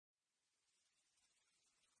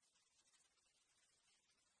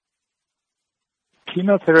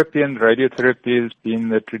Chemotherapy and radiotherapy has been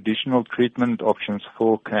the traditional treatment options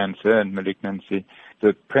for cancer and malignancy.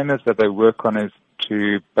 The premise that they work on is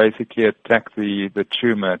to basically attack the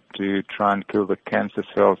tumor to try and kill the cancer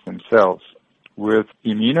cells themselves. With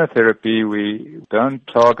immunotherapy, we don't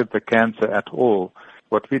target the cancer at all.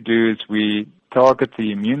 What we do is we target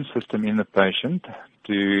the immune system in the patient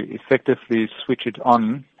to effectively switch it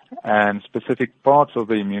on and specific parts of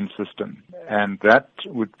the immune system. And that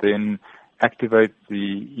would then activate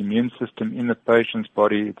the immune system in the patient's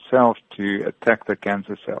body itself to attack the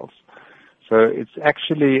cancer cells. So it's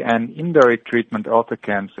actually an indirect treatment of the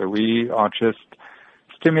cancer. We are just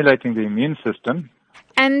stimulating the immune system.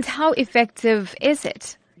 And how effective is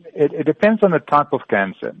it? It depends on the type of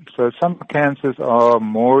cancer. So some cancers are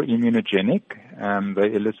more immunogenic, and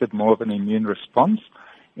they elicit more of an immune response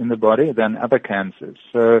in the body than other cancers.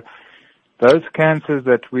 So those cancers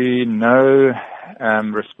that we know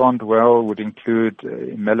respond well would include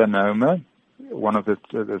melanoma, one of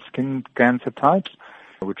the skin cancer types,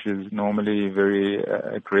 which is normally very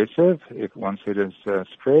aggressive once it is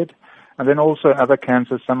spread. And then also other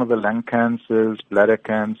cancers, some of the lung cancers, bladder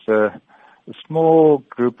cancer, a small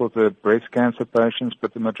group of the breast cancer patients,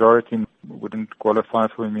 but the majority wouldn't qualify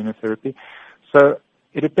for immunotherapy. So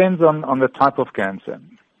it depends on the type of cancer.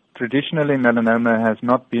 Traditionally, melanoma has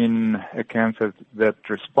not been a cancer that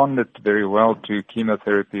responded very well to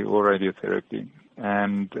chemotherapy or radiotherapy.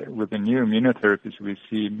 And with the new immunotherapies, we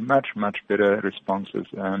see much, much better responses.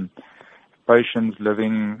 Patients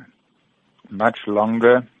living much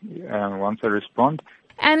longer once they respond.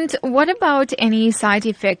 And what about any side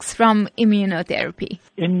effects from immunotherapy?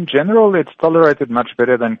 In general, it's tolerated much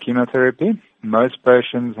better than chemotherapy. Most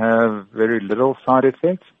patients have very little side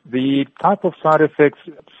effects. The type of side effects,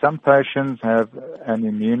 some patients have an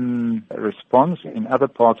immune response in other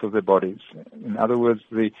parts of their bodies. In other words,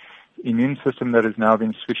 the immune system that is now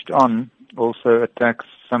being switched on also attacks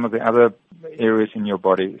some of the other areas in your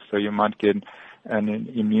body. So you might get an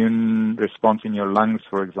immune response in your lungs,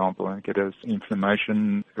 for example, and get an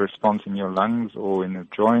inflammation response in your lungs or in the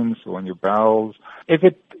joints or in your bowels. If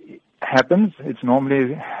it happens, it's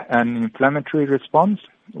normally an inflammatory response,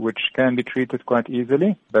 which can be treated quite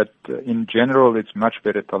easily, but in general, it's much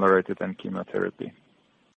better tolerated than chemotherapy.